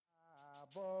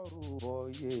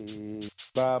Àbọ̀rùbọ̀yè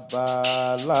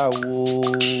babaláwo.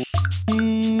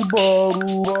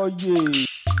 Ìbọ̀rùbọ̀yè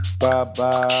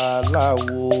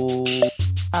babaláwo.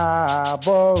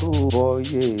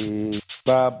 Àbọ̀rùbọ̀yè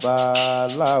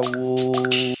babaláwo.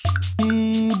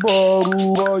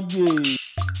 Ìbọ̀rùbọ̀yè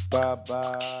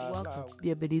babaláwo. Welcome.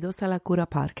 Bienvenidos a La Cura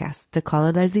Podcast,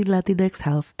 Decolonizing Latinx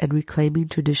Health and Reclaiming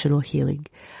Traditional Healing.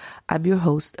 I'm your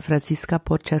host, Francisca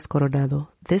Porches Coronado.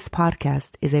 This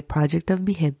podcast is a project of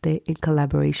Mi Gente in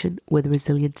collaboration with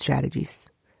Resilient Strategies.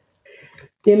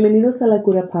 Bienvenidos a La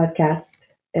Cura Podcast,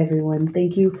 everyone.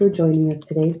 Thank you for joining us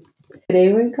today.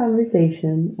 Today we're in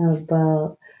conversation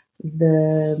about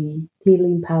the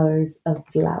healing powers of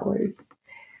flowers.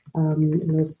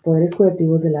 Los poderes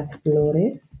curativos de las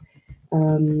flores.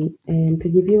 And to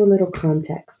give you a little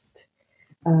context,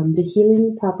 the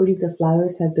healing properties of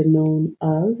flowers have been known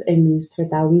of and used for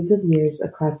thousands of years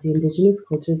across the indigenous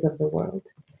cultures of the world.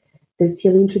 This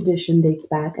healing tradition dates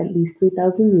back at least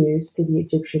 3,000 years to the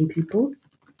Egyptian peoples.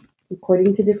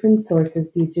 According to different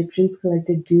sources, the Egyptians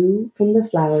collected dew from the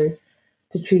flowers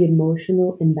to treat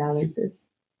emotional imbalances.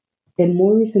 In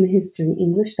more recent history,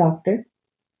 English doctor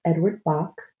Edward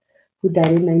Bach, who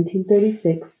died in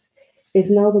 1936, is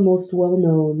now the most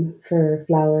well-known for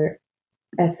flower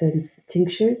essence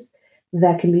tinctures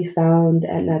that can be found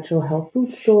at natural health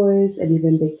food stores and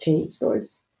even big chain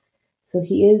stores. So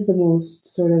he is the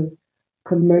most sort of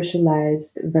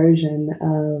commercialized version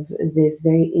of this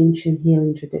very ancient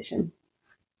healing tradition.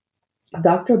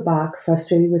 Dr. Bach,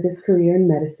 frustrated with his career in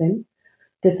medicine,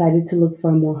 decided to look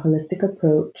for a more holistic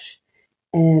approach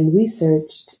and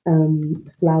researched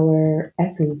flower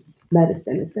essence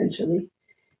medicine, essentially.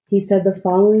 He said the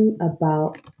following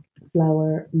about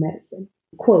flower medicine.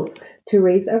 Quote, to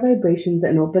raise our vibrations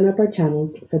and open up our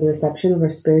channels for the reception of our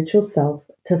spiritual self,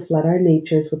 to flood our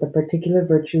natures with the particular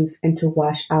virtues and to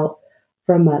wash out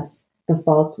from us the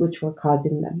faults which were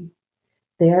causing them.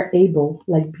 They are able,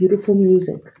 like beautiful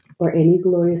music or any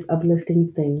glorious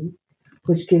uplifting thing,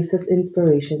 which gives us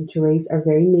inspiration to raise our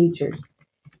very natures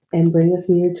and bring us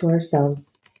near to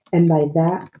ourselves, and by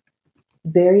that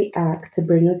very act to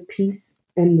bring us peace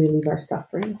and relieve our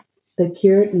suffering. The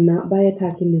cure not by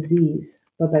attacking disease,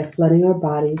 but by flooding our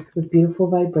bodies with beautiful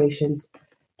vibrations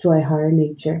to a higher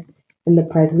nature, in the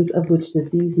presence of which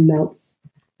disease melts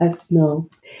as snow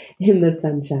in the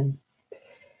sunshine.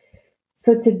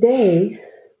 So today,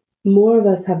 more of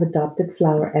us have adopted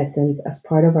flower essence as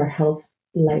part of our health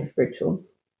life ritual.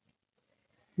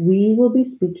 We will be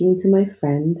speaking to my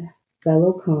friend,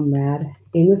 fellow comrade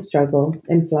in the struggle,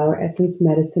 and flower essence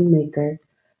medicine maker,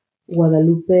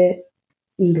 Guadalupe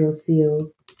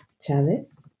Rocio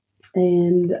Chavez.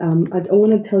 And I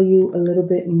want to tell you a little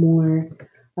bit more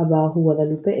about who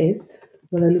Guadalupe is.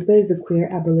 Guadalupe is a queer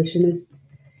abolitionist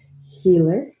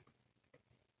healer,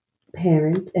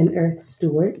 parent, and earth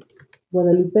steward.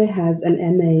 Guadalupe has an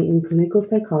MA in clinical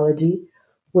psychology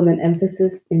with an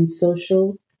emphasis in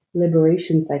social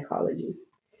liberation psychology.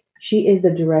 She is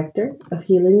the director of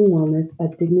healing and wellness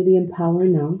at Dignity and Power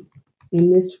Now.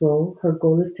 In this role, her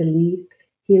goal is to lead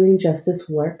healing justice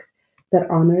work that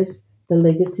honors the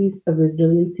legacies of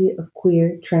resiliency of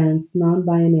queer, trans,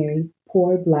 non-binary,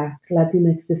 poor, Black,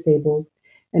 Latinx disabled,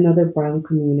 and other brown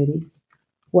communities.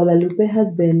 Guadalupe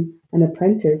has been an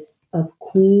apprentice of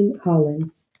Queen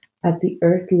Hollins at the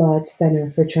Earth Lodge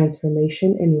Center for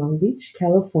Transformation in Long Beach,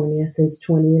 California since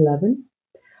 2011.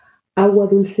 Agua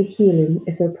Dulce Healing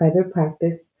is her private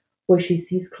practice where she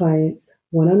sees clients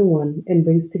one-on-one and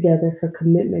brings together her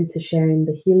commitment to sharing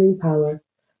the healing power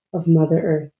of Mother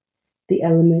Earth, the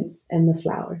elements, and the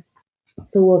flowers.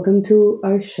 So welcome to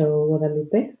our show,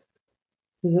 Guadalupe.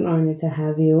 It's an honor to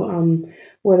have you.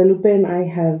 Guadalupe and I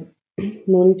have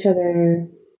known each other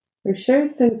for sure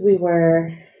since we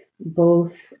were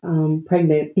both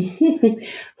pregnant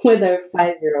with our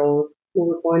 5-year-old. We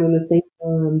were born on the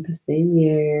same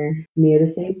year, near the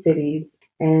same cities.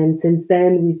 And since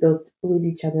then, we built with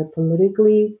each other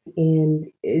politically, and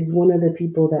is one of the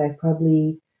people that I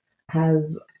probably have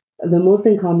the most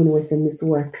in common with in this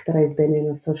work that I've been in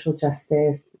of social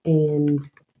justice and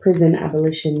prison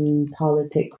abolition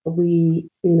politics. We're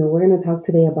going to talk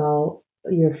today about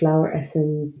your flower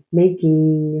essence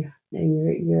making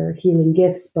and your healing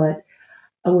gifts, but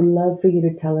I would love for you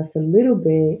to tell us a little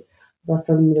bit about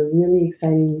some of the really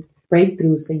exciting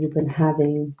breakthroughs that you've been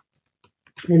having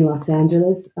in Los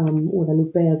Angeles.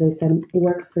 Guadalupe, as I said,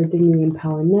 works for Dignity and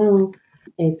Power Now.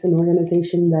 It's an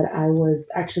organization that I was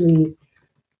actually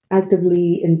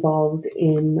actively involved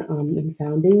in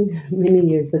founding many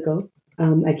years ago.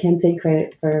 I can't take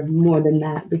credit for more than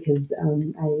that because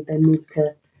I then moved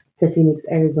to Phoenix,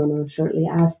 Arizona shortly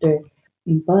after.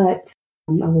 But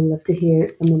I would love to hear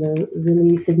some of the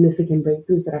really significant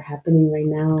breakthroughs that are happening right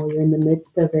now. You're in the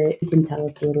midst of it. You can tell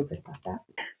us a little bit about that.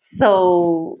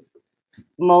 So,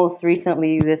 most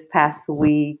recently, this past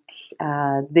week,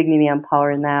 Dignity and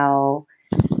Power Now,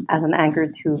 as an anchor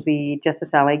to the Justice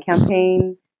Ally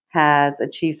campaign, has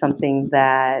achieved something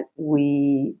that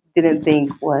we didn't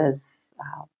think was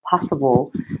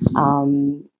possible.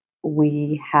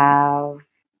 We have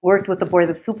worked with the board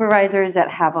of supervisors that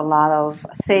have a lot of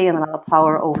say and a lot of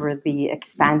power over the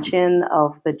expansion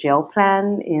of the jail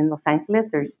plan in Los Angeles.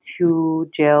 There's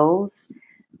 2 jails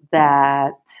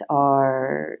that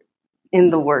are in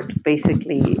the works,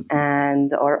 basically,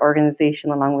 and our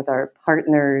organization, along with our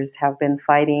partners, have been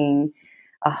fighting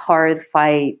a hard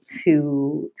fight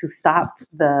to stop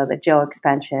the jail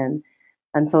expansion.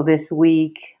 And so this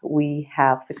week we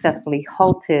have successfully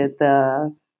halted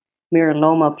the Mira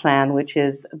Loma plan, which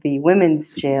is the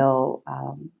women's jail.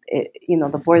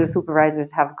 The board of supervisors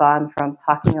have gone from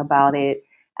talking about it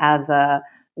as a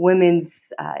women's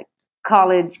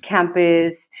college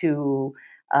campus to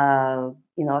a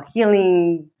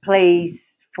healing place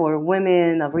for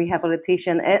women, of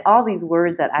rehabilitation, and all these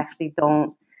words that actually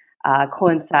don't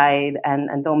coincide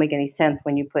and don't make any sense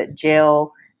when you put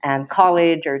jail and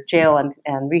college or jail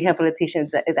and rehabilitation.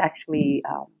 It actually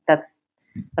that's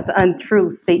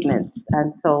untrue statements.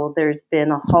 And so there's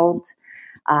been a halt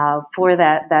for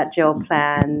that jail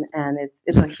plan, and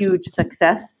it's a huge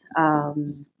success.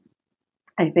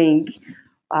 I think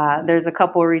there's a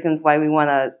couple of reasons why we want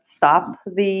to stop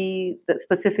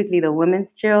specifically the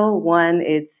women's jail. One,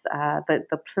 it's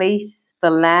the place,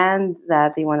 the land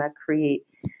that they want to create,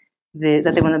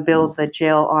 that they want to build the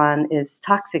jail on is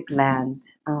toxic land.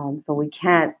 So we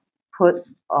can't put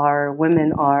our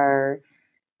women, our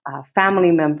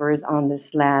family members on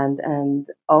this land, and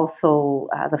also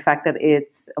the fact that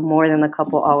it's more than a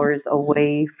couple hours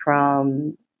away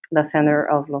from the center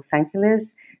of Los Angeles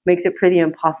makes it pretty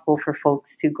impossible for folks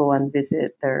to go and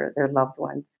visit their loved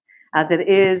ones. As it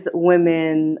is,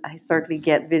 women historically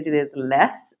get visited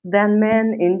less than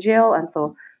men in jail, and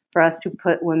so for us to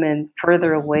put women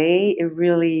further away,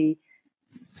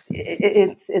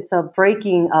 it's a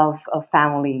breaking of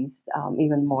families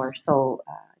even more. So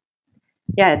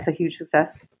it's a huge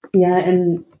success. Yeah,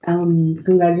 and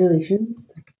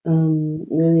congratulations.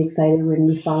 Really excited. We're going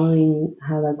to be following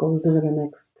how that goes over the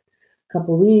next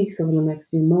couple weeks, over the next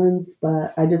few months.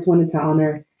 But I just wanted to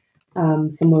honor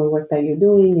some of the work that you're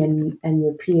doing and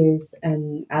your peers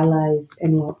and allies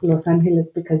in Los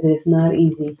Angeles, because it is not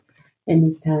easy in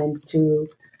these times to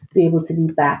be able to be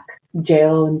back.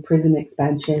 Jail and prison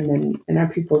expansion and our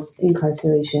people's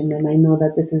incarceration. And I know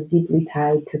that this is deeply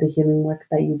tied to the healing work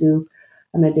that you do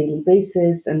on a daily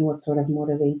basis and what sort of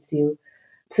motivates you.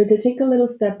 So to take a little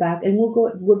step back, and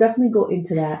we'll definitely go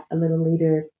into that a little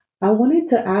later. I wanted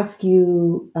to ask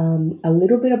you a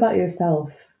little bit about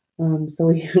yourself. So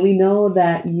we know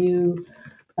that you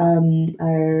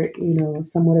are,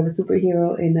 somewhat of a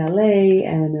superhero in LA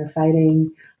and are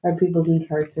fighting our people's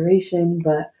incarceration.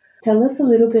 But tell us a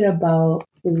little bit about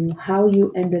how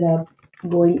you ended up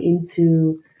going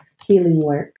into healing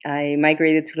work. I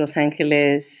migrated to Los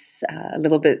Angeles a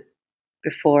little bit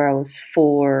before I was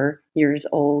 4 years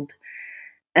old.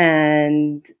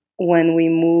 And when we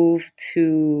moved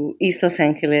to East Los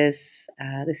Angeles,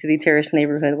 the City Terrace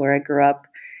neighborhood where I grew up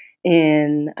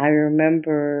in, I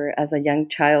remember as a young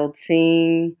child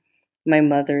seeing my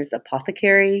mother's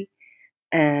apothecary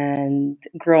and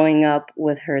growing up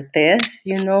with her tés,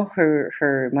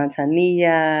 her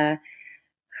manzanilla,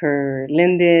 her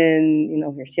linden,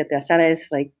 her siete azares,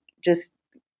 like just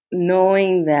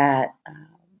knowing that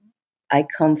I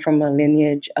come from a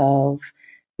lineage of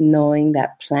knowing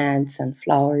that plants and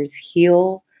flowers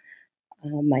heal.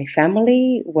 My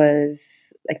family was,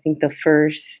 I think, the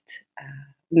first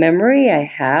memory I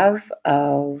have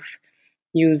of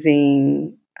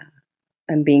using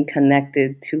and being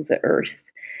connected to the earth.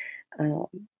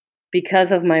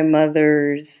 Because of my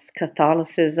mother's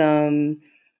Catholicism,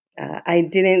 I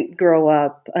didn't grow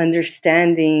up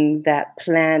understanding that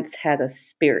plants had a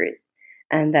spirit,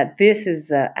 and that this is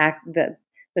the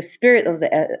spirit of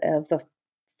the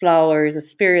flowers, the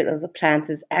spirit of the plants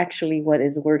is actually what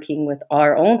is working with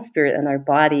our own spirit and our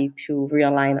body to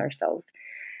realign ourselves.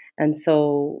 And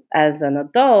so as an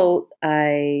adult,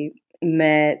 I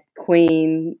met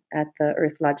Queen at the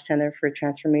Earth Lodge Center for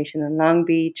Transformation in Long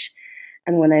Beach.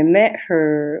 And when I met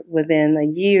her, within a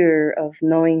year of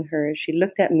knowing her, she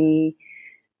looked at me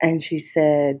and she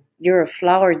said, "You're a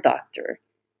flower doctor."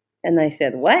 And I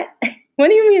said, "What? What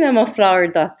do you mean I'm a flower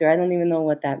doctor? I don't even know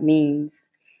what that means."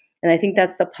 And I think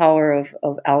that's the power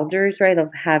of elders, right? Of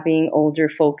having older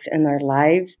folks in our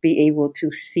lives be able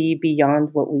to see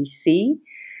beyond what we see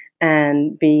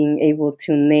and being able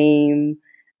to name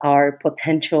our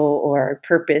potential or our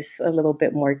purpose a little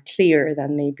bit more clear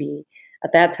than maybe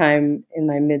at that time in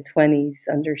my mid 20s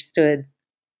understood.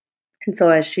 And so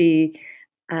as she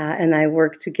and I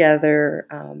worked together,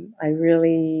 I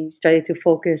really started to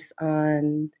focus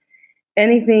on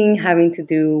anything having to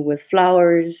do with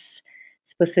flowers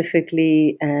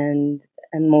specifically, and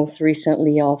most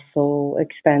recently also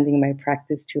expanding my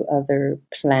practice to other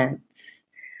plants.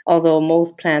 Although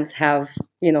most plants have,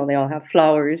 they all have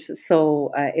flowers,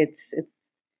 so it's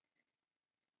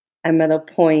I'm at a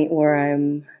point where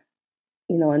I'm,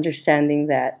 understanding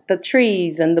that the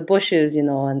trees and the bushes, and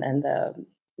the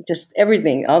just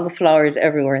everything, all the flowers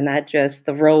everywhere, not just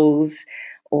the rose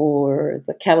or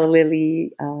the calla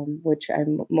lily, which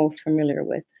I'm most familiar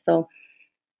with. So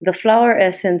the flower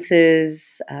essences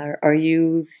are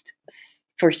used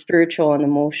for spiritual and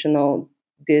emotional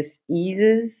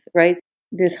diseases, right?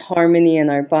 This harmony in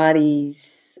our bodies.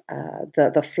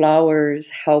 The flowers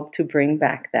help to bring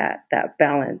back that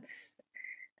balance.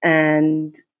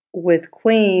 And with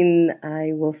Queen,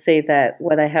 I will say that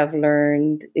what I have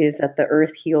learned is that the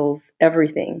earth heals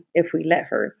everything if we let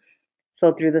her.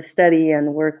 So through the study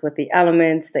and work with the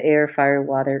elements, the air, fire,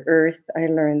 water, earth, I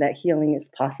learned that healing is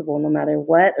possible no matter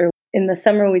what. Or in the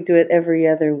summer, we do it every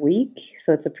other week.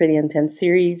 So it's a pretty intense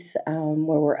series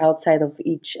where we're outside of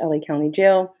each LA County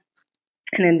jail.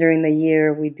 And then during the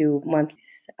year, we do months.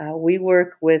 We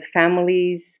work with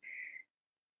families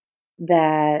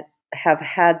that have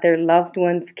had their loved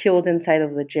ones killed inside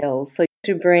of the jail. So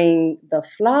to bring the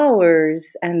flowers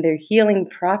and their healing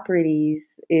properties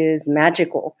is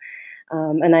magical.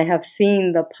 And I have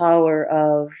seen the power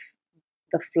of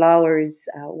the flowers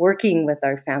working with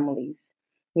our families.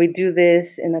 We do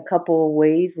this in a couple of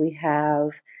ways. We have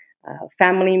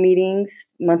family meetings,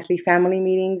 monthly family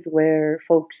meetings, where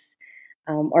folks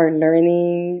are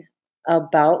learning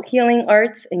about healing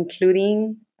arts,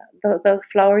 including the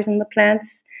flowers and the plants.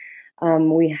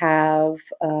 We have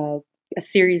a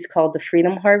series called The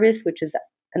Freedom Harvest, which is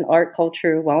an art,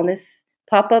 culture, wellness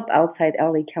pop up outside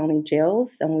LA County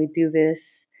jails. And we do this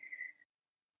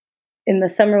in the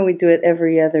summer, we do it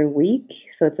every other week.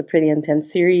 So it's a pretty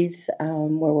intense series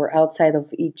where we're outside of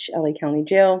each LA County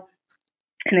jail.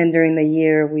 And then during the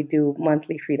year, we do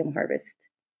monthly Freedom Harvest.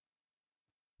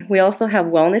 We also have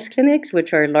wellness clinics,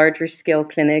 which are larger scale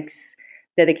clinics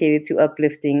dedicated to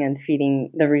uplifting and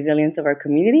feeding the resilience of our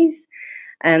communities.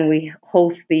 And we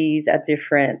host these at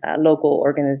different local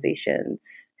organizations.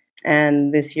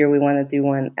 And this year we want to do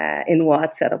one in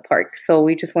Watts at a park. So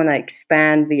we just want to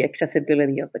expand the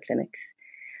accessibility of the clinics.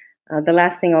 The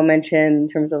last thing I'll mention in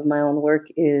terms of my own work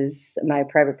is my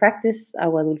private practice,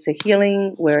 Guadalupe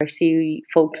Healing, where I see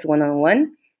folks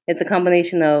one-on-one. It's a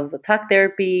combination of talk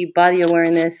therapy, body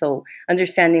awareness, so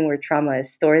understanding where trauma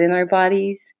is stored in our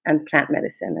bodies, and plant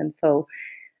medicine. And so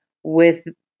with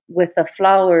the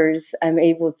flowers, I'm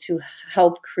able to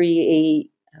help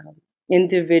create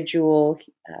individual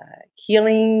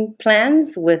healing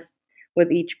plans with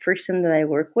each person that I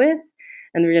work with,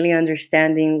 and really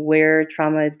understanding where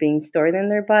trauma is being stored in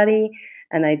their body.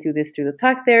 And I do this through the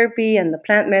talk therapy and the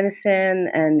plant medicine,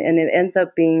 and it ends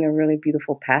up being a really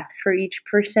beautiful path for each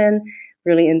person,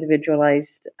 really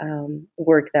individualized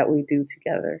work that we do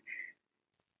together.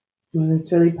 Well,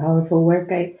 it's really powerful work.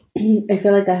 I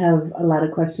feel like I have a lot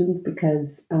of questions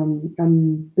because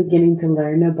I'm beginning to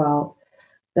learn about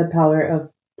the power of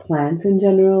plants in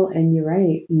general. And you're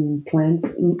right,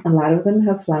 plants, a lot of them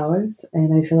have flowers,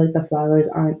 and I feel like the flowers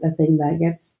aren't a thing that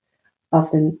gets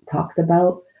often talked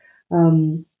about.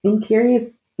 I'm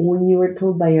curious, when you were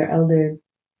told by your elder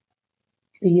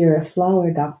you're a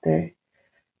flower doctor,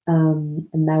 and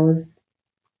that was,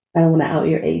 I don't want to out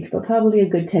your age, but probably a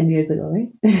good 10 years ago,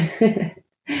 right?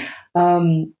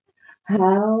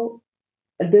 How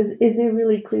is it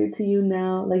really clear to you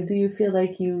now? Like, do you feel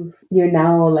like you're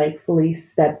now like fully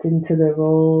stepped into the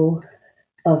role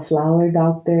of flower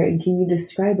doctor? And can you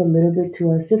describe a little bit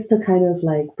to us, just to kind of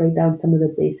like break down some of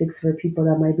the basics for people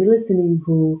that might be listening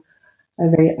who are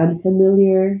very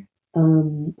unfamiliar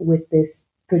with this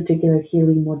particular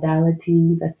healing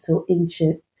modality that's so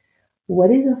ancient?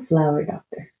 What is a flower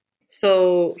doctor?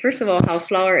 So, first of all, how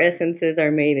flower essences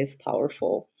are made is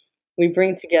powerful. We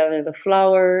bring together the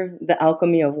flower, the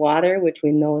alchemy of water, which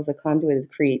we know is a conduit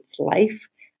that creates life,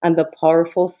 and the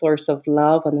powerful source of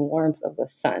love and warmth of the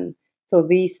sun. So,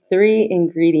 these three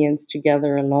ingredients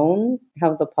together alone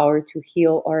have the power to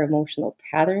heal our emotional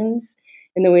patterns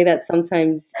in a way that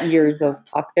sometimes years of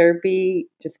talk therapy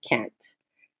just can't.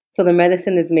 So the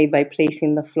medicine is made by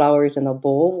placing the flowers in a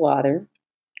bowl of water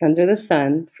under the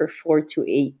sun for 4 to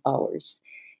 8 hours.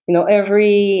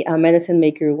 Every medicine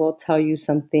maker will tell you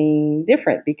something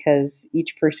different because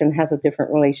each person has a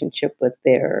different relationship with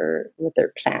their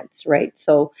plants, right?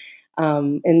 So,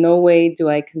 in no way do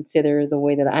I consider the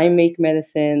way that I make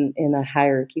medicine in a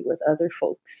hierarchy with other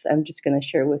folks. I'm just going to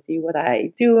share with you what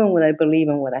I do and what I believe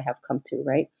and what I have come to,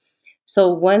 right?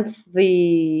 So once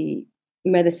the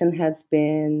medicine has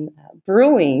been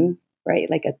brewing, right,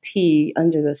 like a tea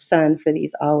under the sun for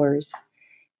these hours,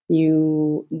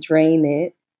 you drain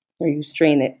it or you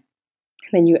strain it.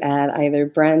 Then you add either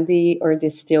brandy or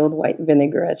distilled white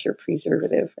vinegar as your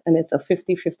preservative, and it's a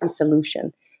 50-50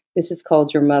 solution. This is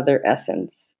called your mother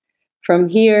essence. From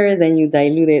here, then you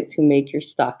dilute it to make your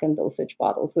stock and dosage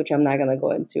bottles, which I'm not going to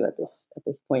go into at this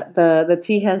point. The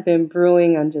tea has been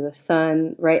brewing under the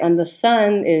sun, right? And the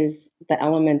sun is the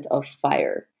element of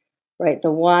fire, right? The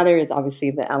water is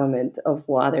obviously the element of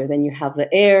water. Then you have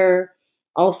the air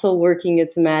also working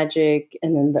its magic,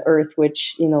 and then the earth,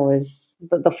 which is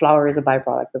the flower is a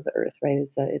byproduct of the earth, right?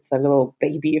 It's a little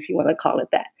baby, if you want to call it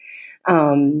that.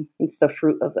 It's the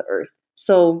fruit of the earth.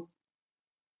 So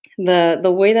the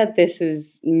way that this is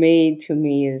made to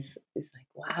me is like,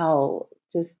 wow,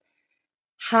 just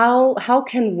how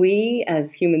can we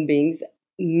as human beings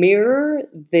mirror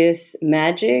this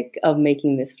magic of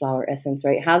making this flower essence,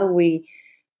 right? How do we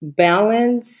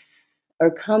balance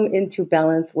or come into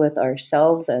balance with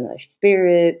ourselves and our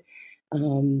spirit?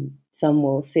 Some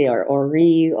will say our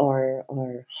ori,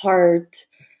 our heart,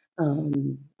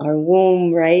 our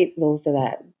womb, right? Those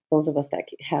of us that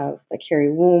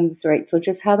carry wombs, right? So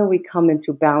just how do we come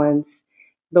into balance?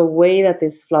 The way that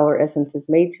this flower essence is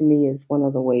made to me is one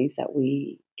of the ways that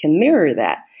we can mirror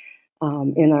that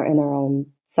in our own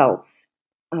selves.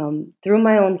 Through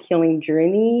my own healing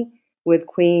journey with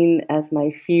Queen as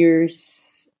my fierce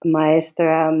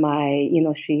maestra,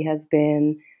 she has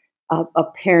been a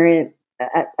parent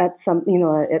at some,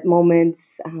 at moments.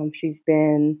 She's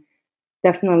been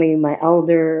definitely my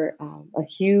elder, a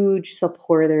huge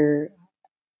supporter,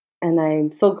 and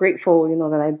I'm so grateful,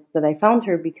 that I found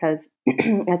her because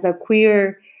as a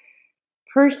queer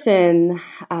person,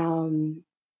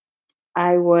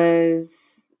 I went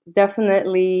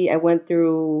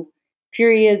through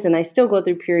periods, and I still go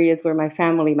through periods where my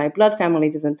blood family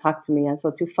doesn't talk to me, and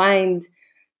so to find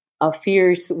a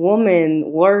fierce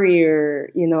woman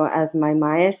warrior, as my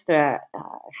maestra,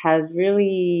 has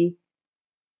really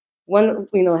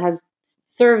has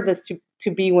served us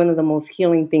to be one of the most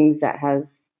healing things that has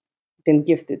been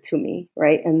gifted to me,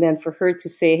 right? And then for her to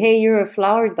say, "Hey, you're a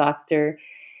flower doctor,"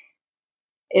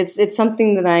 it's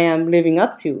something that I am living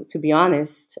up to be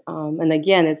honest. And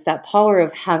again, it's that power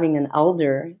of having an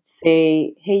elder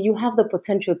say, "Hey, you have the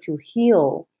potential to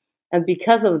heal," and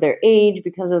because of their age,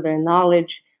 because of their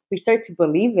knowledge, we start to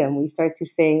believe them. We start to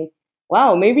say,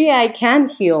 "Wow, maybe I can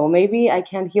heal. Maybe I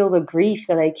can heal the grief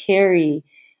that I carry."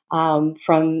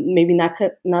 From maybe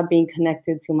not being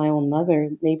connected to my own mother.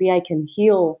 Maybe I can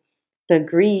heal the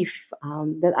grief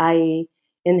that I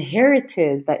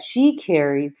inherited, that she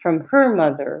carried from her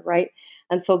mother, right?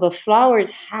 And so the flowers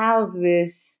have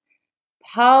this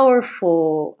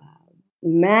powerful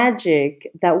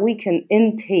magic that we can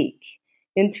intake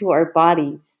into our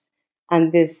bodies,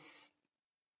 and this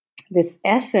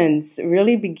essence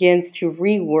really begins to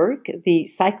rework the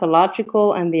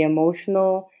psychological and the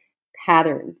emotional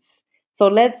patterns. So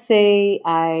let's say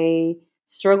I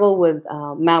struggle with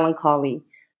melancholy.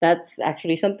 That's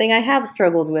actually something I have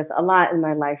struggled with a lot in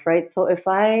my life, right? So if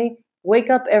I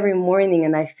wake up every morning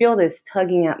and I feel this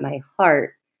tugging at my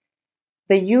heart,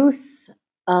 the use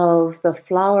of the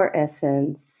flower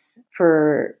essence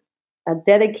for a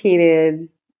dedicated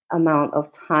amount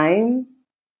of time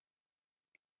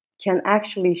can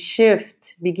actually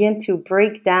begin to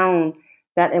break down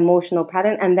that emotional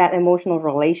pattern and that emotional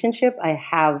relationship I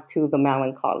have to the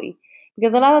melancholy.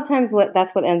 Because a lot of times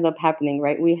that's what ends up happening,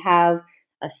 right? We have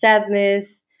a sadness,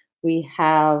 we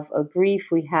have a grief,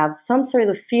 we have some sort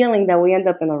of feeling that we end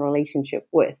up in a relationship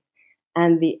with.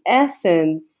 And the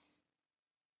essence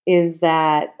is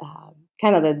that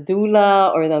kind of the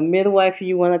doula or the midwife,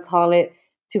 you want to call it,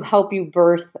 to help you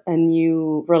birth a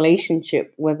new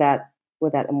relationship with that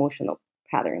emotional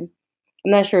pattern.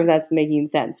 I'm not sure if that's making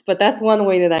sense, but that's one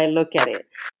way that I look at it.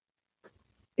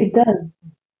 It does.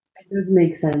 It does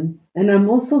make sense. And I'm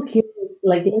also curious,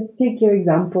 like, let's take your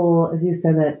example, as you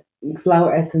said, that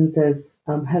flower essences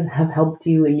have helped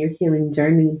you in your healing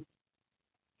journey.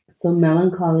 So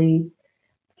melancholy,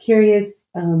 curious,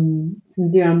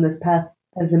 since you're on this path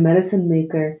as a medicine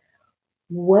maker,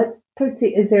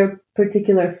 is there a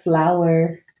particular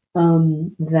flower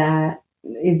that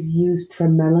is used for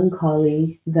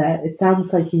melancholy, that it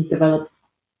sounds like you've developed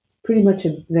pretty much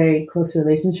a very close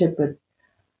relationship with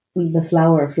the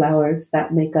flowers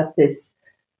that make up this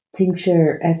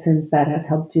tincture essence that has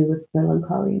helped you with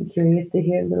melancholy. I'm curious to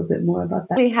hear a little bit more about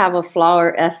that. We have a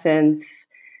flower essence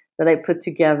that I put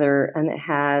together, and it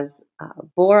has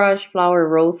borage flower,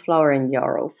 rose flower, and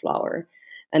yarrow flower.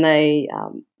 And I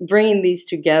bringing these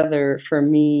together for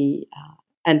me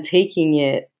and taking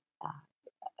it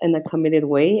in a committed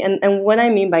way. And what I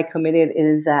mean by committed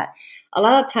is that a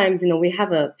lot of times, we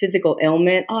have a physical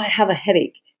ailment. Oh, I have a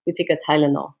headache. We take a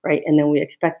Tylenol, right? And then we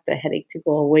expect the headache to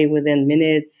go away within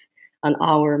minutes, an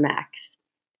hour max.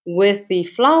 With the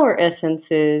flower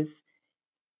essences,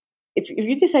 if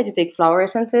you decide to take flower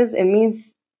essences, it means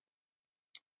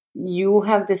you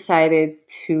have decided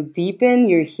to deepen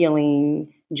your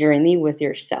healing journey with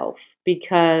yourself,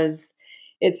 because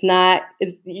it's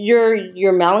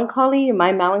your melancholy,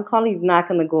 my melancholy is not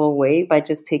going to go away by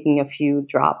just taking a few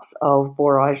drops of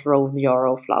borage rose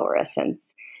yarrow flower essence.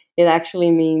 It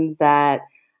actually means that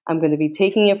I'm going to be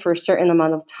taking it for a certain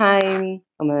amount of time.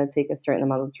 I'm going to take a certain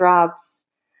amount of drops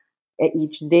at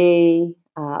each day,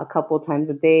 a couple times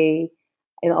a day.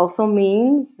 It also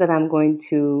means that I'm going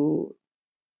to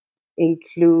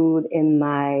include in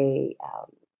my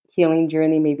healing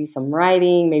journey maybe some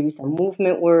writing, maybe some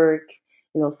movement work,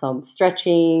 some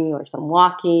stretching or some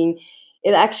walking.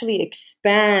 It actually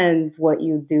expands what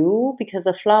you do, because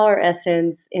the flower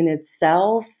essence in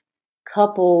itself,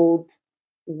 coupled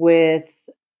with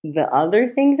the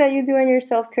other things that you do in your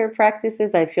self-care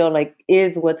practices, I feel like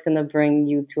is what's going to bring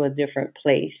you to a different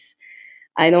place.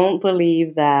 I don't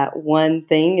believe that one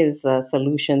thing is a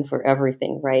solution for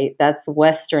everything, right? That's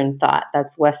Western thought.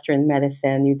 That's Western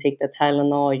medicine. You take the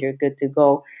Tylenol, you're good to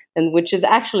go. And which is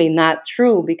actually not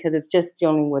true, because it's just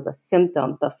dealing with a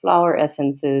symptom. The flower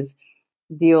essences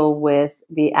deal with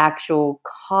the actual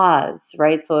cause,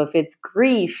 right? So if it's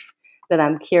grief that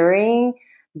I'm carrying,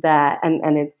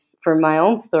 and it's for my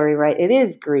own story, right? It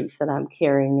is grief that I'm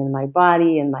carrying in my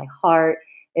body, in my heart.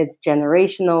 It's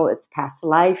generational, it's past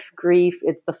life grief.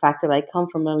 It's the fact that I come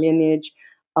from a lineage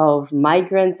of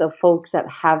migrants, of folks that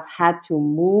have had to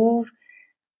move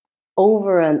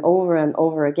over and over and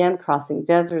over again, crossing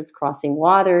deserts, crossing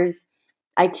waters.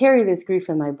 I carry this grief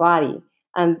in my body.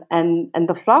 And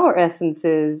the flower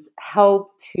essences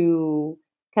help to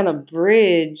kind of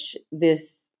bridge this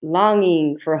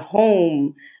longing for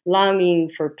home,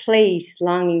 longing for place,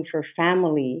 longing for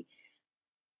family.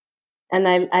 And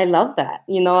I love that.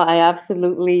 I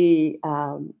absolutely,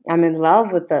 I'm in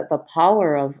love with the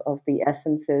power of the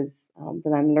essences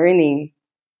that I'm learning.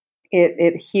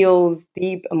 It heals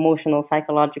deep emotional,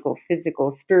 psychological,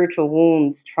 physical, spiritual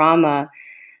wounds, trauma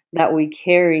that we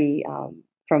carry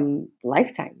from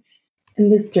lifetimes. And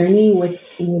this journey with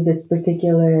this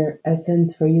particular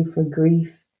essence for you for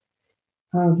grief,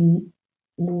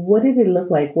 what did it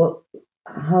look like?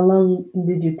 How long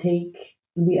did you take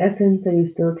the essence? Are you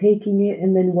still taking it?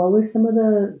 And then what were some of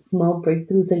the small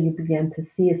breakthroughs that you began to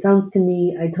see? It sounds to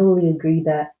me, I totally agree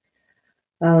that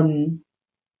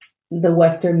the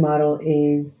Western model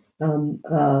is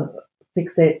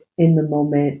fix it in the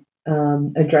moment,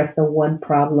 address the one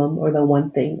problem or the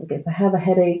one thing. Okay, if I have a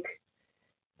headache,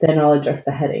 then I'll address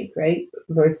the headache, right?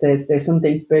 Versus there's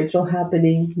something spiritual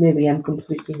happening. Maybe I'm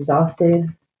completely exhausted.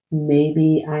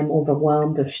 Maybe I'm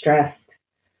overwhelmed or stressed.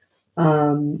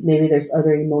 Maybe there's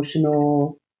other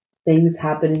emotional things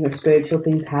happening or spiritual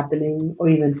things happening or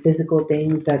even physical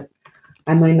things that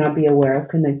I might not be aware of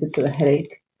connected to the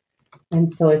headache.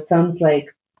 And so it sounds like,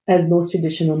 as most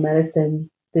traditional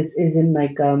medicine, this isn't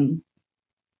like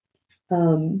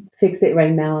fix it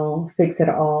right now, fix it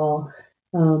all,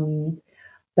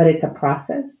 but it's a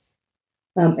process.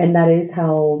 And that is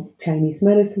how Chinese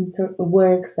medicine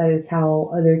works. That is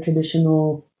how other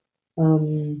traditional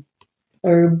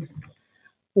herbs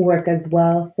work as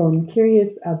well. So I'm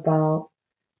curious about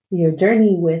your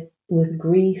journey with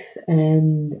grief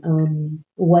and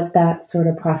what that sort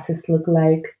of process looked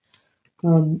like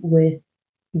with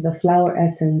the flower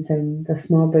essence and the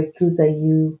small breakthroughs that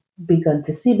you begun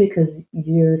to see, because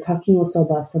you're talking also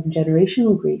about some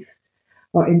generational grief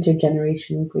or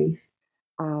intergenerational grief.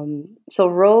 So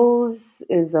rose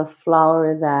is a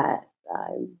flower that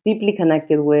I'm deeply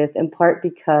connected with, in part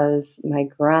because my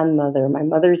grandmother, my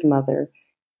mother's mother,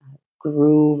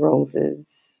 grew roses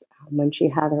when she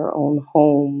had her own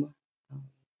home.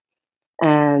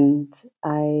 And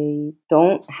I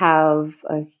don't have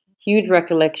a huge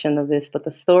recollection of this, but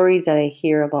the stories that I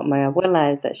hear about my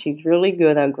abuela is that she's really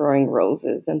good at growing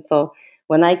roses. And so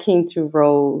when I came to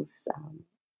Rose,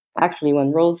 actually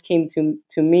when Rose came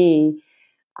to me,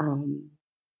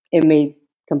 it made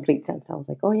complete sense. I was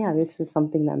like, oh yeah, this is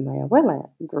something that my abuela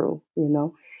grew, you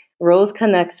know. Rose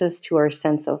connects us to our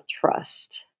sense of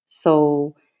trust.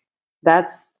 So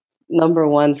that's number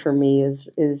one for me is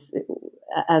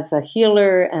as a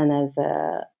healer and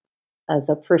as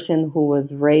a person who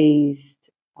was raised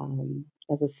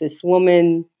as a cis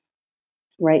woman,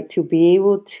 right, to be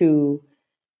able to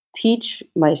teach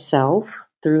myself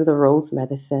through the rose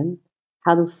medicine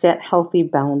how to set healthy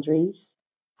boundaries,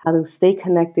 how to stay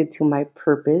connected to my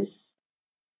purpose,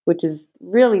 which is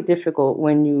really difficult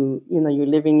when you're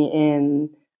living in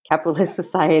capitalist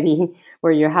society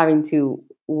where you're having to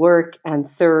work and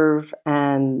serve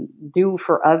and do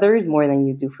for others more than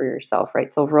you do for yourself,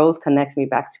 right? So Rose connects me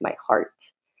back to my heart.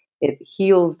 It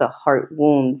heals the heart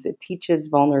wounds. It teaches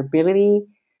vulnerability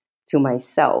to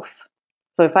myself.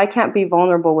 So if I can't be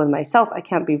vulnerable with myself, I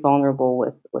can't be vulnerable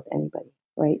with anybody,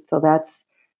 right? So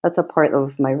that's a part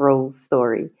of my Rose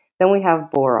story. Then we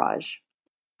have Borage.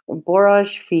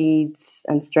 Borage feeds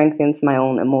and strengthens my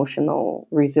own emotional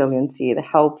resiliency. It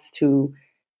helps to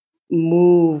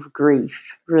move grief,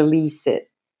 release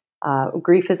it.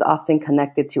 Grief is often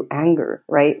connected to anger,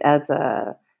 right? As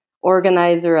a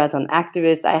organizer, as an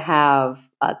activist, I have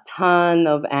a ton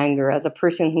of anger. As a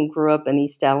person who grew up in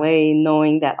East LA,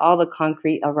 knowing that all the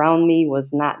concrete around me was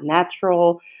not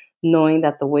natural, knowing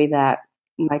that the way that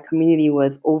my community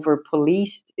was over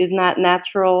policed is not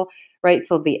natural, right?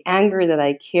 So the anger that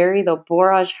I carry, the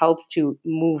borage helps to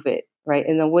move it, right?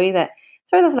 In a way that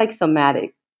sort of like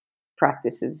somatic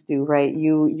practices do, right?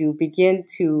 You begin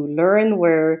to learn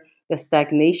where the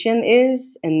stagnation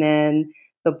is, and then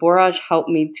the borage helped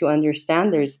me to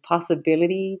understand there's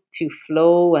possibility to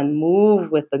flow and move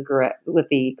with the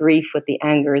grief, with the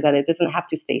anger, that it doesn't have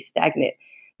to stay stagnant.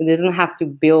 It doesn't have to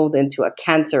build into a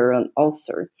cancer or an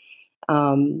ulcer.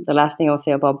 The last thing I'll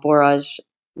say about borage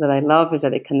that I love is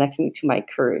that it connects me to my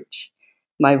courage,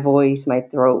 my voice, my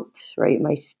throat, right?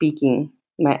 My speaking,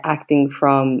 my acting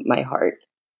from my heart,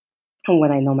 and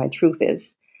what I know my truth is.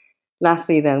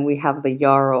 Lastly, then we have the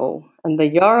yarrow, and the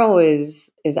yarrow is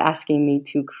asking me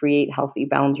to create healthy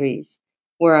boundaries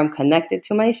where I'm connected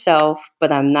to myself,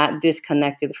 but I'm not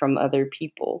disconnected from other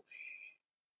people.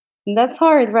 And that's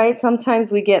hard, right?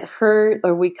 Sometimes we get hurt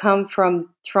or we come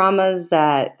from traumas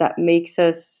that makes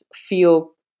us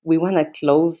feel we want to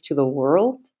close to the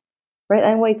world, right?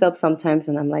 I wake up sometimes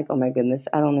and I'm like, oh my goodness,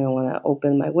 I don't even want to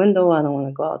open my window. I don't want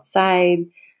to go outside.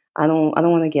 I don't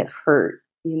want to get hurt,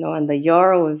 and the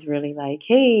yarrow is really like,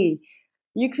 hey,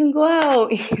 you can go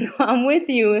out. I'm with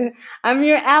you. I'm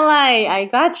your ally. I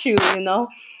got you. The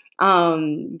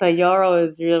yarrow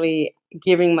is really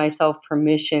giving myself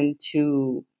permission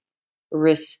to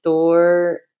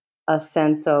restore a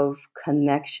sense of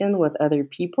connection with other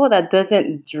people that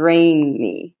doesn't drain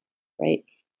me, right?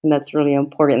 And that's really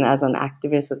important as an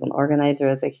activist, as an organizer,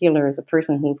 as a healer, as a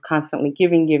person who's constantly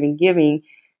giving, giving, giving.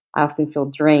 I often feel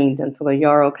drained. And so the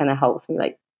yarrow kind of helps me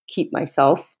like keep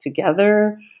myself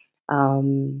together,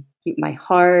 keep my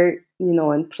heart,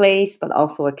 in place, but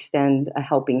also extend a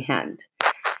helping hand.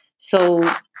 So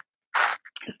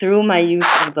through my use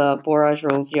of the Borage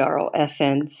Rose Yarrow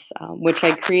essence, which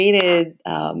I created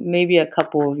maybe a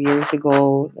couple of years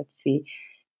ago, let's see,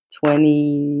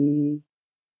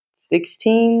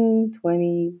 2016,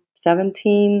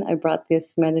 2017, I brought this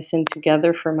medicine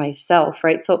together for myself,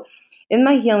 right? So in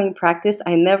my healing practice,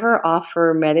 I never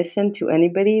offer medicine to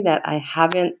anybody that I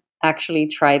haven't actually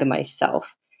tried myself,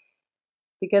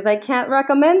 because I can't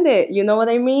recommend it. You know what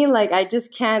I mean? Like, I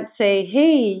just can't say,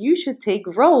 hey, you should take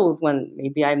Rose, when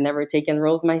maybe I've never taken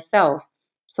Rose myself.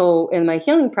 So in my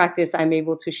healing practice, I'm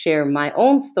able to share my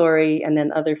own story and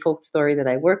then other folks' story that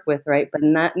I work with, right? But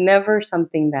never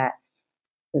something that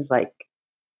is like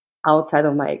outside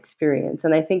of my experience.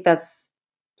 And I think that's,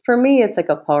 for me, it's like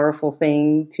a powerful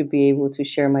thing to be able to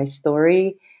share my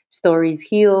story. Stories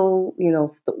heal,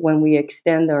 when we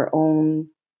extend our own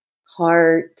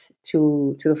heart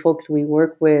to the folks we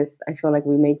work with. I feel like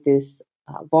we make this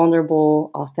vulnerable,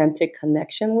 authentic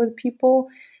connection with people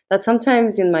that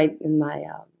sometimes in my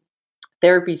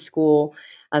therapy school,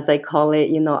 as I call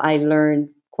it, I learned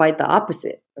quite the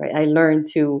opposite, right? I learned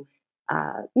to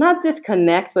not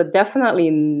disconnect, but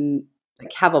definitely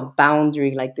like have a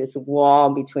boundary, like this wall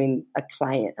between a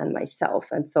client and myself.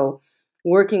 And so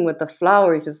working with the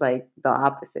flowers is like the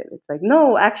opposite. It's like,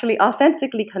 no, actually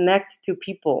authentically connect to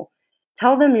people.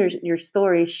 Tell them your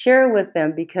story, share with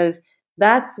them, because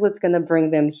that's what's going to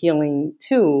bring them healing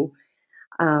too.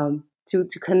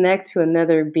 to connect to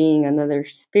another being, another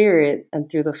spirit, and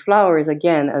through the flowers,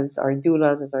 again, as our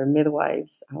doulas, as our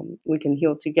midwives, we can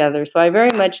heal together. So I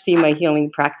very much see my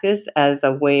healing practice as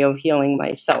a way of healing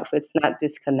myself. It's not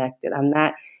disconnected. I'm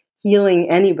not healing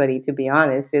anybody, to be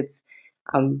honest. It's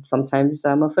sometimes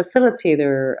I'm a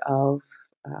facilitator of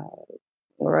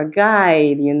or a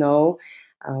guide.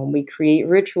 We create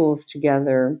rituals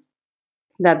together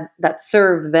that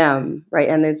serve them, right?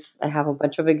 And I have a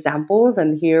bunch of examples,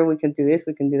 and here we can do this,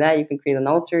 we can do that. You can create an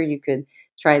altar, you could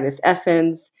try this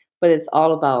essence, but it's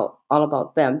all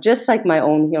about them. Just like my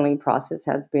own healing process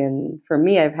has been for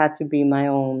me, I've had to be my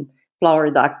own flower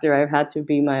doctor. I've had to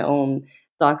be my own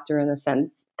doctor in a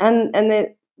sense, and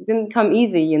it didn't come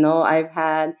easy. I've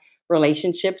had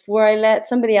relationships where I let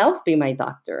somebody else be my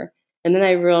doctor, and then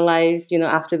I realized,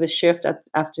 after the shift,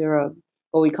 after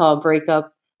what we call a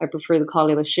breakup. I prefer to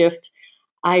call it a shift.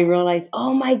 I realized,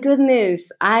 oh my goodness,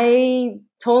 I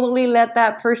totally let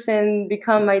that person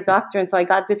become my doctor. And so I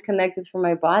got disconnected from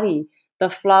my body. The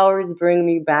flowers bring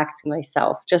me back to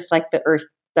myself, just like the earth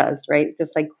does, right?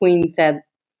 Just like Queen said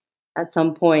at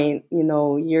some point,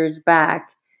 years back,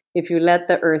 if you let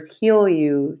the earth heal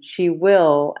you, she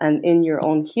will. And in your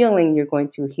own healing, you're going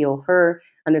to heal her.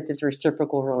 And it's this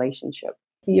reciprocal relationship.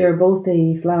 You're both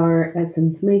a flower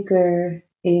essence maker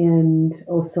and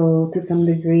also, to some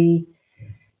degree,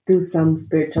 do some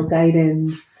spiritual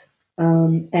guidance.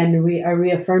 And we are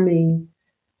reaffirming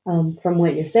from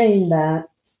what you're saying that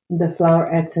the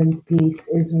flower essence piece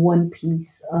is one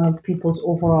piece of people's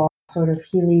overall sort of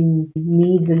healing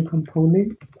needs and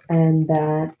components, and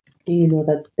that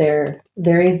that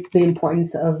there is the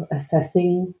importance of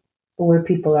assessing where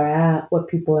people are at, what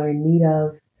people are in need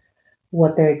of,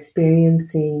 what they're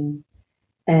experiencing,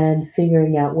 and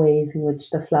figuring out ways in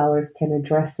which the flowers can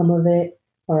address some of it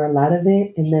or a lot of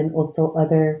it, and then also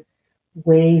other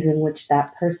ways in which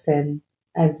that person,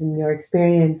 as in your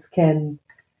experience, can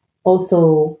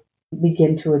also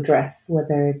begin to address,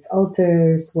 whether it's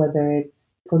altars, whether it's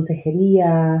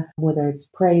consejería, whether it's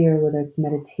prayer, whether it's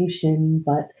meditation.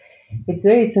 But it's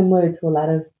very similar to a lot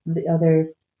of the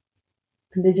other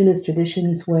indigenous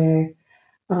traditions where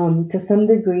to some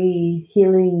degree,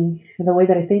 healing, the way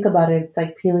that I think about it, it's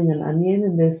like peeling an onion,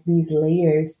 and there's these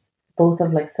layers, both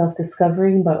of like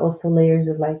self-discovering, but also layers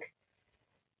of like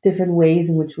different ways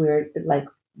in which we're like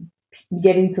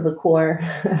getting to the core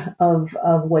of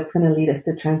what's going to lead us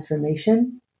to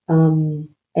transformation. And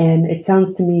it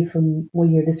sounds to me from what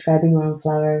you're describing around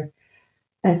flower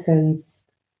essence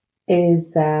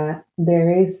is that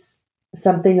there is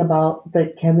something about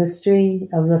the chemistry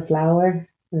of the flower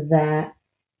that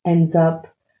ends up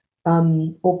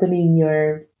opening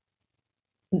your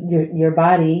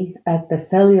body at the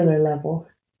cellular level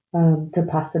to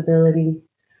possibility,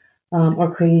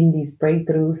 or creating these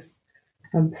breakthroughs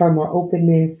for more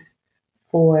openness,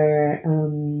 for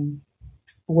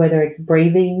whether it's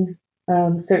braving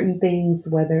certain things,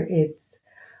 whether it's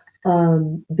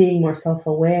being more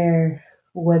self-aware,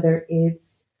 whether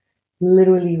it's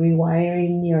literally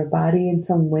rewiring your body in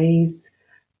some ways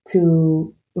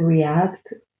to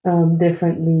react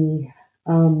differently.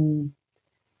 And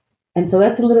so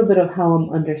that's a little bit of how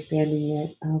I'm understanding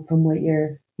it from what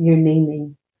you're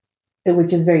naming,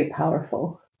 which is very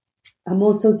powerful. I'm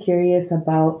also curious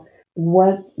about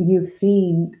what you've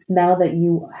seen now that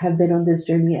you have been on this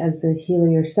journey as a healer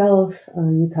yourself.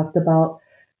 You talked about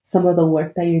some of the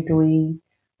work that you're doing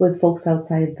with folks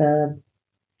outside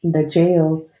the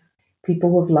jails,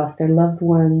 people who have lost their loved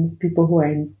ones, people who are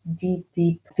in deep,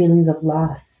 deep feelings of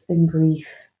loss and grief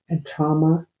and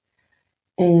trauma.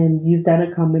 And you've done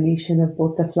a combination of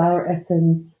both the flower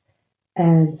essence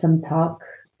and some talk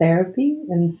therapy.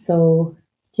 And so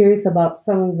curious about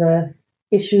some of the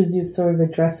issues you've sort of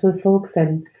addressed with folks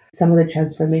and some of the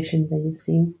transformations that you've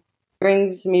seen.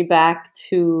 Brings me back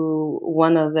to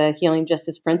one of the healing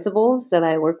justice principles that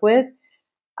I work with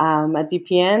at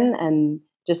DPN. And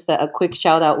just a quick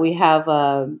shout out, we have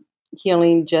a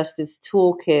healing justice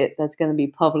toolkit that's going to be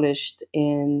published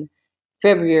in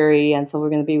February, and so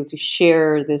we're going to be able to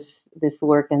share this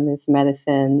work and this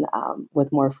medicine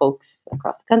with more folks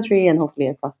across the country and hopefully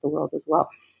across the world as well.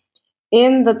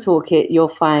 In the toolkit, you'll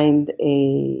find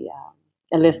a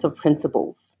list of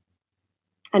principles.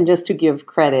 And just to give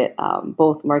credit,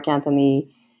 both Mark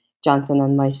Anthony Johnson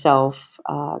and myself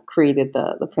created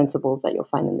the principles that you'll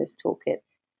find in this toolkit.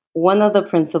 One of the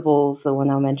principles, the one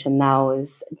I'll mention now, is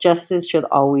justice should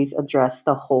always address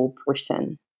the whole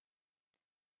person.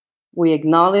 We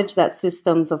acknowledge that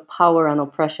systems of power and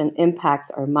oppression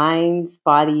impact our minds,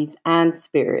 bodies, and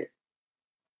spirit.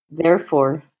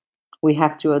 Therefore, we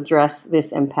have to address this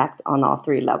impact on all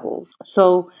three levels.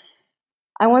 So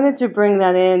I wanted to bring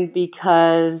that in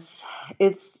because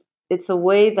it's it's a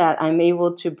way that I'm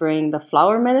able to bring the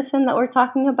flower medicine that we're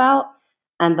talking about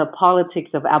and the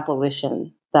politics of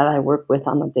abolition that I work with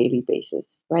on a daily basis,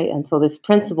 right? And so this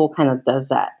principle kind of does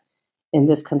that in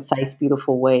this concise,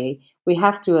 beautiful way. We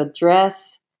have to address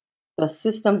the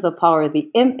systems of power,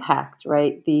 the impact,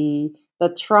 right? The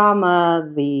trauma,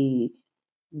 the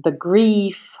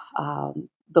grief,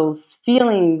 those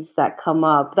feelings that come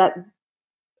up, that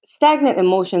stagnant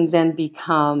emotions then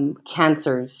become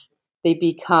cancers. They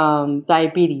become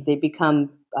diabetes. They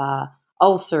become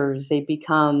ulcers. They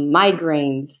become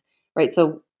migraines, right?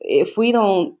 So if we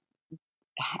don't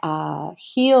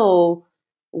heal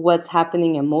what's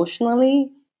happening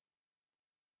emotionally,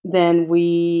 then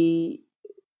we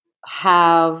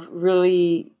have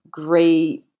really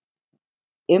great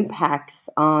impacts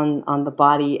on the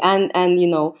body and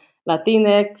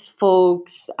Latinx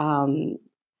folks,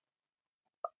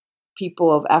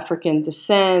 people of African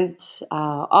descent,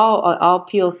 all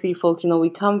POC folks. We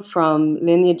come from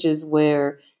lineages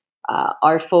where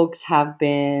our folks have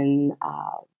been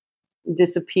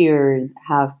disappeared,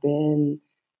 have been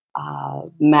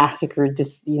massacred,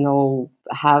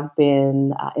 have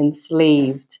been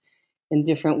enslaved in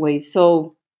different ways.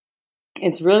 So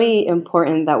it's really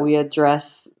important that we address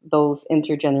those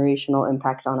intergenerational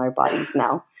impacts on our bodies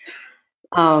now.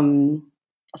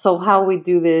 So how we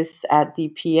do this at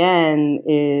DPN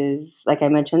is, like I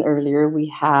mentioned earlier,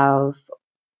 we have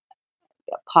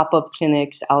pop-up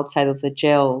clinics outside of the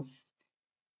jails,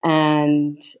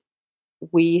 and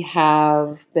we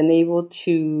have been able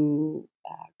to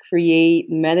create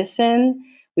medicine.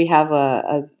 We have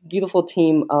a beautiful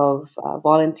team of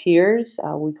volunteers.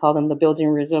 We call them the Building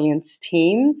Resilience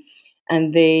team.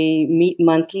 And they meet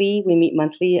monthly. We meet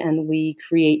monthly and we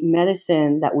create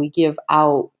medicine that we give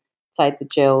outside the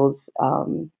jails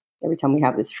every time we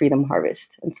have this Freedom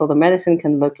Harvest. And so the medicine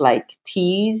can look like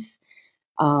teas,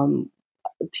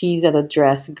 teas that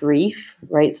address grief,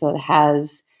 right? So it has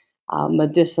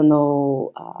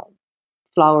medicinal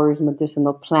flowers,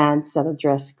 medicinal plants that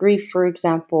address grief, for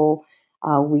example.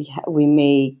 We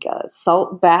make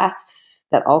salt baths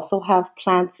that also have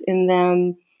plants in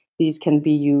them. These can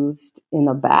be used in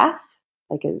a bath,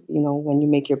 when you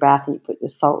make your bath and you put the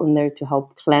salt in there to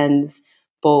help cleanse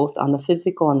both on the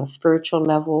physical and the spiritual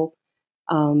level.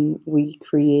 We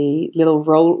create little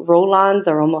roll-ons,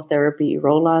 aromatherapy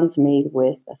roll-ons made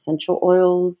with essential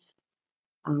oils.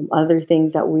 Other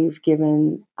things that we've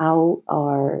given out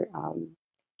are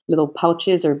little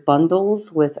pouches or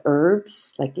bundles with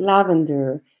herbs like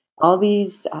lavender, all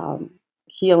these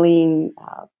healing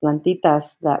plantitas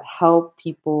that help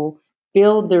people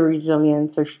build their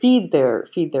resilience or feed their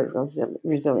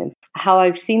resilience. How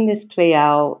I've seen this play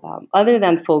out, other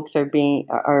than folks are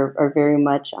very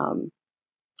much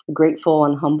grateful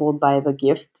and humbled by the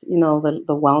gift, the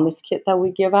wellness kit that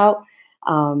we give out.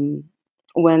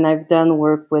 When I've done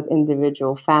work with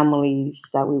individual families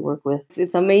that we work with,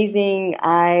 it's amazing.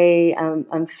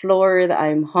 I'm floored.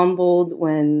 I'm humbled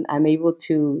when I'm able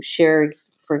to share.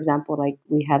 For example, like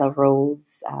we had a rose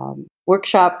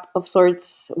workshop of sorts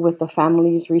with the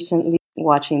families recently,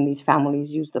 watching these families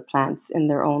use the plants in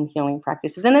their own healing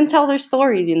practices and then tell their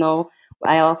stories.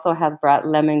 I also have brought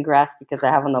lemongrass because I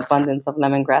have an abundance of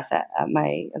lemongrass at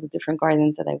the different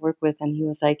gardens that I work with. And he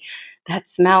was like, that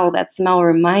smell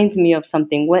reminds me of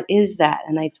something. What is that?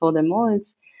 And I told him, oh, it's,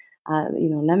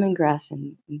 lemongrass.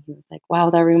 And he was like, wow,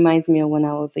 that reminds me of when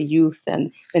I was a youth.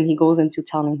 And then he goes into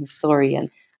telling his story. And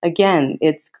again,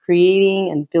 it's creating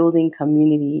and building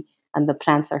community, and the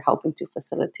plants are helping to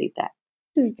facilitate that.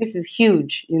 This is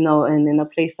huge, and in a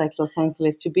place like Los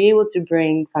Angeles, to be able to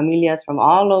bring familias from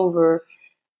all over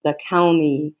the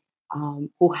county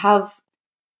who have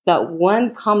that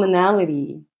one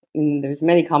commonality. And there's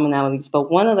many commonalities,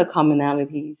 but one of the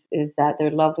commonalities is that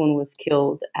their loved one was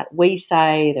killed at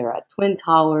Wayside or at Twin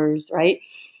Towers, right?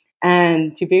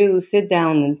 And to be able to sit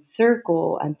down and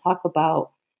circle and talk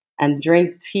about and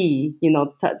drink tea,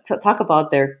 talk about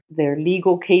their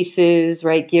legal cases,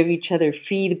 right? Give each other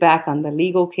feedback on the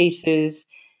legal cases,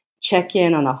 check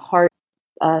in on a heart,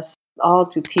 us all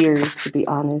to tears, to be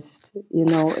honest.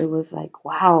 It was like,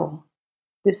 wow,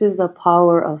 this is the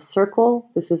power of circle.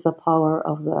 This is the power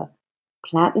of the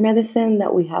plant medicine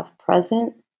that we have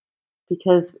present,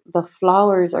 because the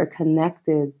flowers are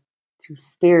connected to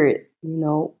spirit,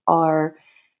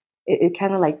 it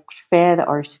kind of like fed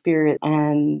our spirit,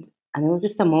 and it was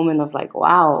just a moment of like,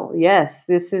 wow, yes,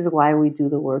 this is why we do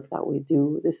the work that we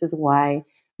do. This is why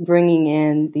bringing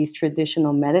in these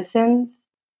traditional medicines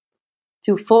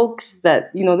to folks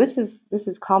that, this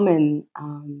is common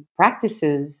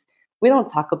practices we don't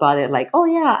talk about it like, oh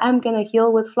yeah, I'm going to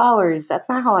heal with flowers. That's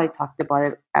not how I talked about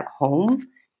it at home.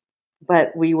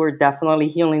 But we were definitely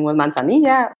healing with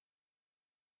manzanilla.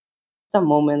 It's a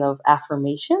moment of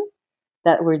affirmation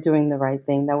that we're doing the right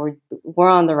thing, that we're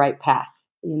on the right path,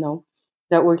 you know,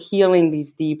 that we're healing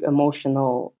these deep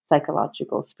emotional,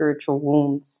 psychological, spiritual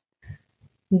wounds.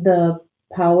 The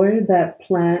power that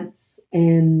plants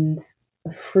and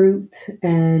fruit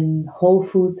and whole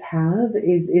foods have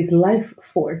is life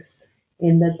force,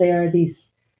 in that they are these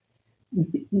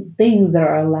things that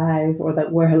are alive, or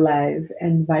that were alive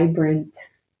and vibrant,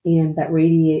 and that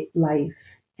radiate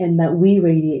life, and that we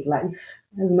radiate life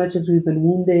as much as we've been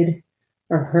wounded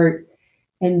or hurt,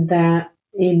 and that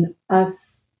in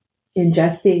us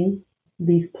ingesting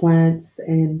these plants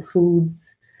and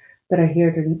foods that are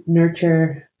here to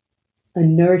nurture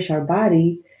and nourish our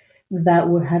body, that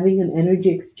we're having an energy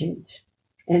exchange.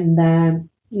 And that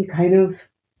it kind of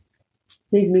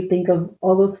makes me think of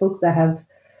all those folks that have,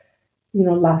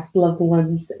 lost loved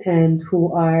ones, and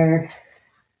who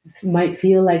might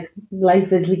feel like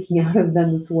life is leaking out of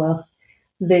them as well.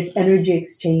 This energy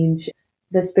exchange,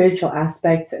 the spiritual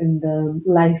aspects and the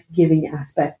life-giving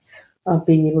aspects of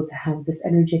being able to have this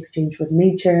energy exchange with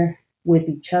nature, with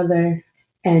each other,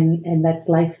 and that's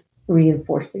life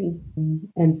reinforcing.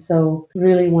 And so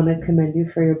really want to commend you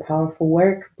for your powerful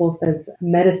work, both as a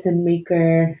medicine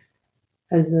maker,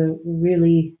 as a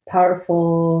really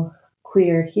powerful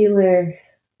queer healer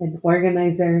and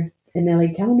organizer in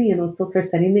LA County, and also for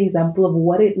setting the example of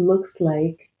what it looks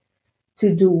like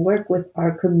to do work with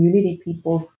our community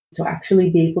people, to actually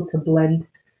be able to blend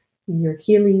your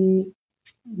healing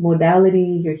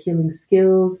modality, your healing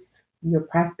skills, your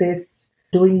practice,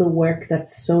 doing the work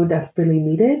that's so desperately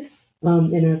needed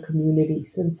in our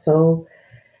communities. And so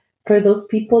for those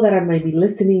people that are might be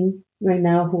listening right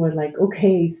now who are like,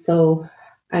 okay, so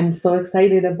I'm so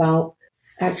excited about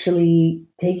actually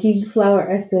taking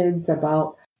flower essence,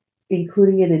 about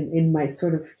including it in my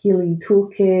sort of healing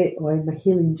toolkit or in my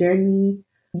healing journey.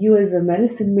 You as a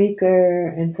medicine maker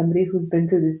and somebody who's been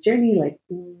through this journey, like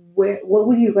what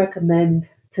would you recommend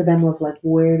to them of like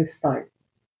where to start?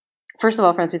 First of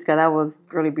all, Francisca, that was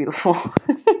really beautiful.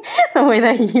 The way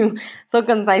that you so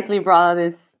concisely brought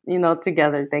this,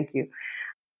 together. Thank you.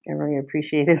 I really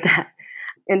appreciated that.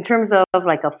 In terms of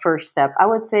like a first step, I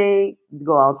would say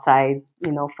go outside,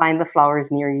 find the flowers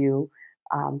near you.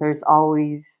 There's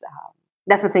always,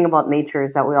 that's the thing about nature,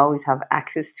 is that we always have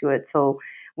access to it. So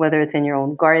whether it's in your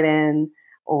own garden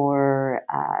or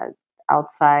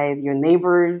outside your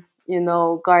neighbor's,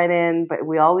 garden, but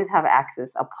we always have access.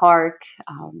 A park,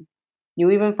 you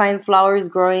even find flowers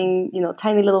growing,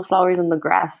 tiny little flowers in the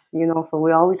grass, so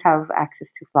we always have access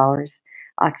to flowers,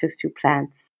 access to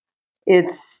plants.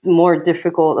 It's more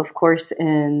difficult, of course,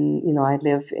 I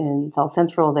live in South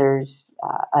Central. There's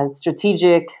a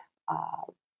strategic,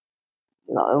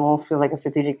 it almost feels like a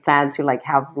strategic plan to like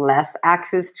have less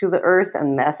access to the earth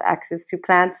and less access to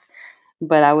plants.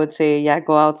 But I would say, yeah,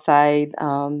 go outside.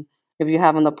 If you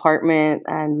have an apartment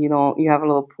and you have a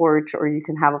little porch, or you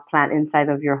can have a plant inside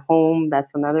of your home,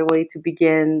 that's another way to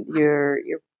begin your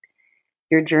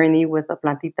journey with the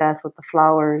plantitas, with the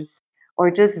flowers. Or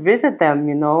just visit them,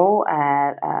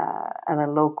 at a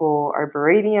local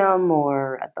arboretum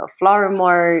or at the flower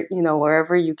mart,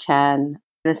 wherever you can.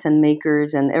 Medicine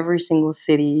makers in every single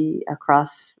city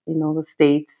across, the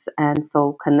states, and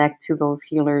so connect to those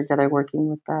healers that are working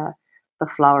with the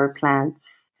flower plants,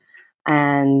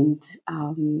 and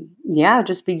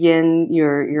just begin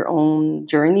your own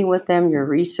journey with them, your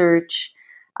research.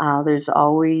 There's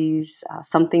always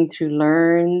something to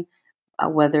learn.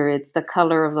 Whether it's the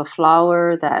color of the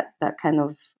flower that kind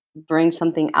of brings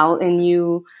something out in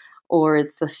you, or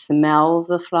it's the smell of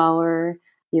the flower.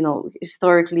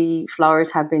 Historically, flowers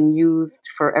have been used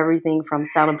for everything from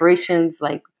celebrations,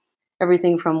 like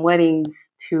everything from weddings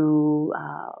to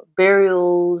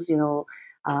burials,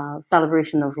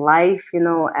 celebration of life,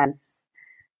 as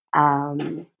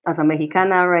a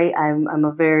Mexicana, right?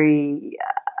 I'm very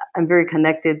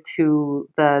connected to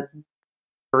the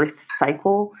birth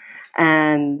cycle,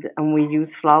 and we use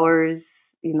flowers,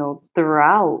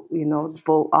 throughout,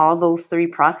 both all those three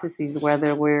processes,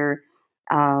 whether we're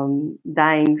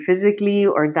dying physically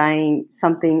or dying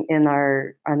something in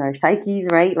our psyches,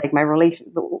 right? Like my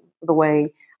the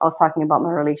way I was talking about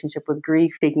my relationship with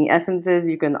grief, taking essences.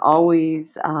 You can always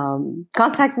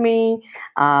contact me,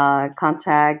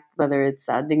 contact whether it's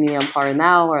Dignity on Power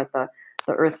Now or at the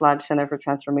Earth Lodge Center for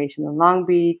Transformation in Long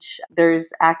Beach. There's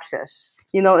access.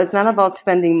 It's not about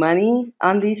spending money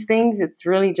on these things. It's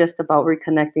really just about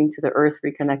reconnecting to the earth,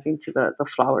 reconnecting to the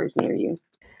flowers near you.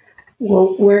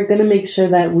 Well, we're going to make sure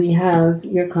that we have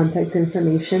your contact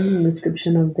information in the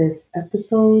description of this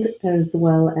episode, as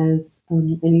well as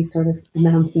any sort of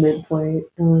announcement for it,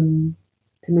 to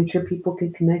make sure people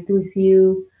can connect with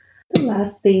you. The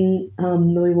last thing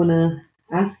that we want to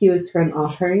ask you is for an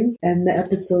offering, and the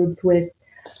episodes with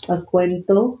a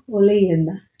cuento o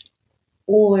leyenda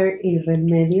or a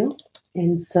remedio.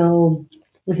 And so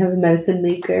we have a medicine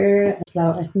maker, a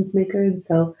flower essence maker, and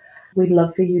so we'd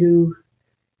love for you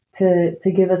to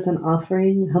give us an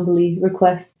offering, humbly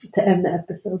request to end the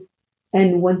episode.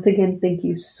 And once again, thank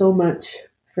you so much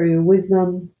for your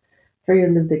wisdom, for your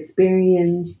lived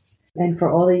experience, and for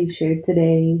all that you shared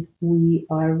today. We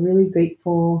are really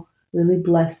grateful, really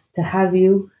blessed to have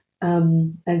you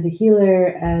as a healer,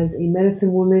 as a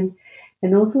medicine woman,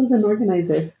 and also as an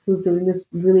organizer who's doing this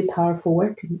really powerful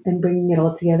work and bringing it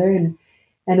all together, and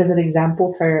as an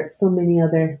example for so many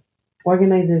other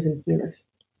organizers and healers.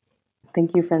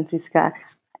 Thank you, Francisca.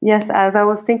 Yes, as I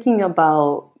was thinking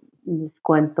about this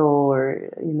cuento or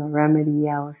remedy,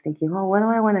 I was thinking, oh, what do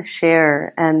I want to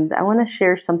share? And I want to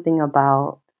share something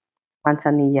about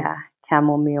manzanilla,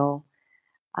 chamomile.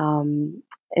 In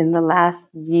the last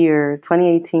year,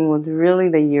 2018 was really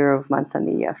the year of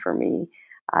manzanilla for me.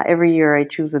 Every year I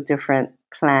choose a different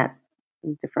plant,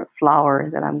 a different flower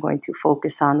that I'm going to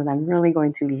focus on, and I'm really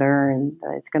going to learn,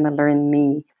 that it's going to learn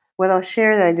me. What I'll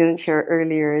share that I didn't share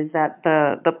earlier is that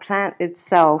the plant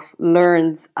itself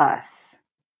learns us.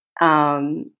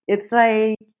 It's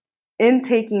like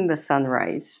intaking the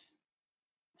sunrise.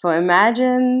 So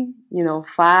imagine,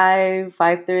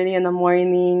 5:30 in the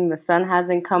morning, the sun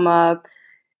hasn't come up,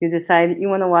 you decide that you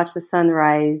want to watch the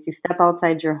sunrise, you step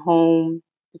outside your home,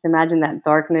 just imagine that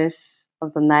darkness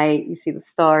of the night, you see the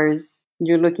stars,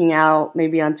 you're looking out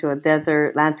maybe onto a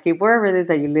desert landscape, wherever it is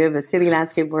that you live, a city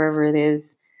landscape, wherever it is,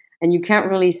 and you can't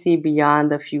really see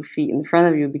beyond a few feet in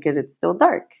front of you because it's still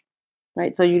dark,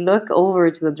 right? So you look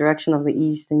over to the direction of the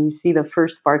east and you see the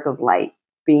first spark of light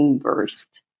being burst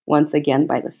once again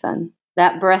by the sun.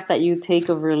 That breath that you take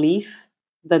of relief,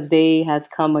 the day has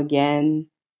come again,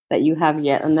 that you have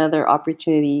yet another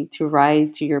opportunity to rise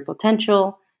to your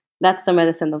potential. That's the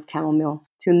medicine of chamomile.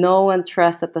 To know and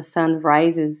trust that the sun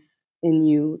rises in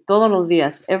you todos los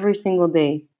días, every single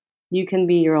day. You can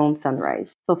be your own sunrise.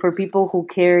 So for people who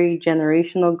carry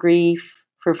generational grief,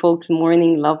 for folks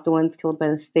mourning loved ones killed by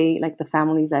the state, like the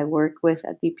families I work with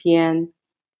at DPN,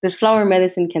 this flower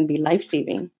medicine can be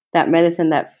life-saving. That medicine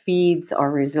that feeds our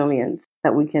resilience,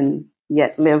 that we can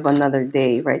yet live another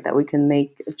day, right? That we can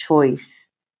make a choice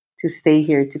to stay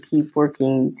here, to keep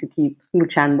working, to keep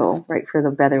luchando, right, for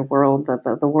the better world,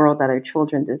 the world that our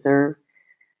children deserve.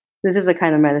 This is the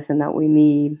kind of medicine that we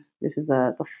need. This is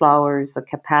the flowers, the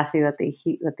capacity that they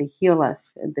heal us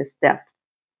at this depth.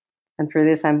 And for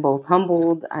this, I'm both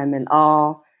humbled, I'm in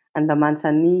awe. And the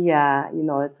manzanilla,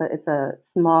 it's a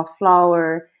small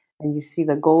flower, and you see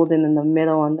the golden in the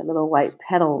middle and the little white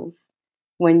petals.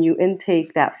 When you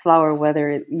intake that flower,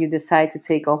 whether you decide to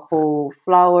take a whole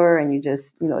flower and you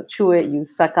just, chew it, you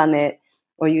suck on it,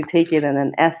 or you take it in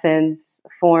an essence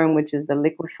form, which is the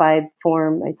liquefied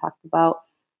form I talked about,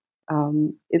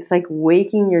 it's like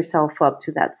waking yourself up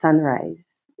to that sunrise.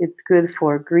 It's good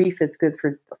for grief. It's good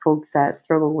for folks that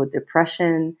struggle with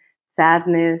depression,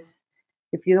 sadness.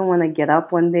 If you don't want to get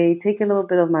up one day, take a little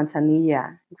bit of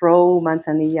manzanilla. Grow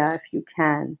manzanilla if you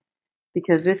can,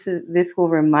 because this will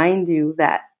remind you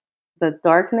that the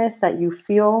darkness that you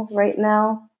feel right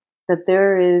now, that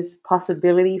there is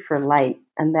possibility for light,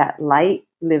 and that light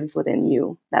lives within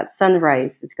you. That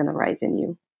sunrise is going to rise in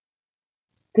you.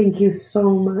 Thank you so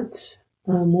much,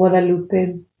 Guadalupe.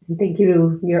 And thank you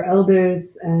to your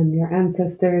elders and your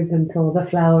ancestors and to all the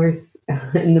flowers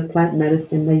and the plant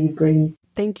medicine that you bring.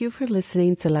 Thank you for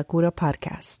listening to La Cura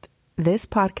Podcast. This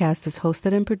podcast is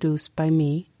hosted and produced by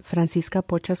me, Francisca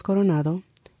Porchas Coronado,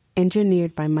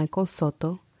 engineered by Michael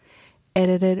Soto,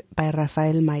 edited by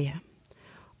Rafael Maya.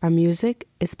 Our music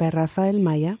is by Rafael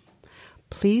Maya.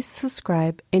 Please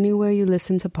subscribe anywhere you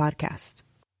listen to podcasts.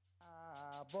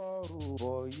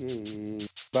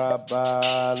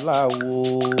 Babaláwo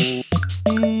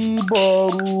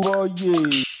ìbọ̀rùbọ̀yè.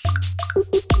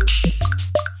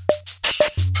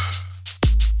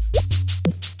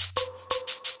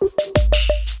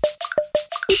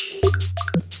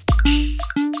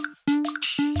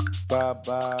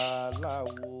 Baba.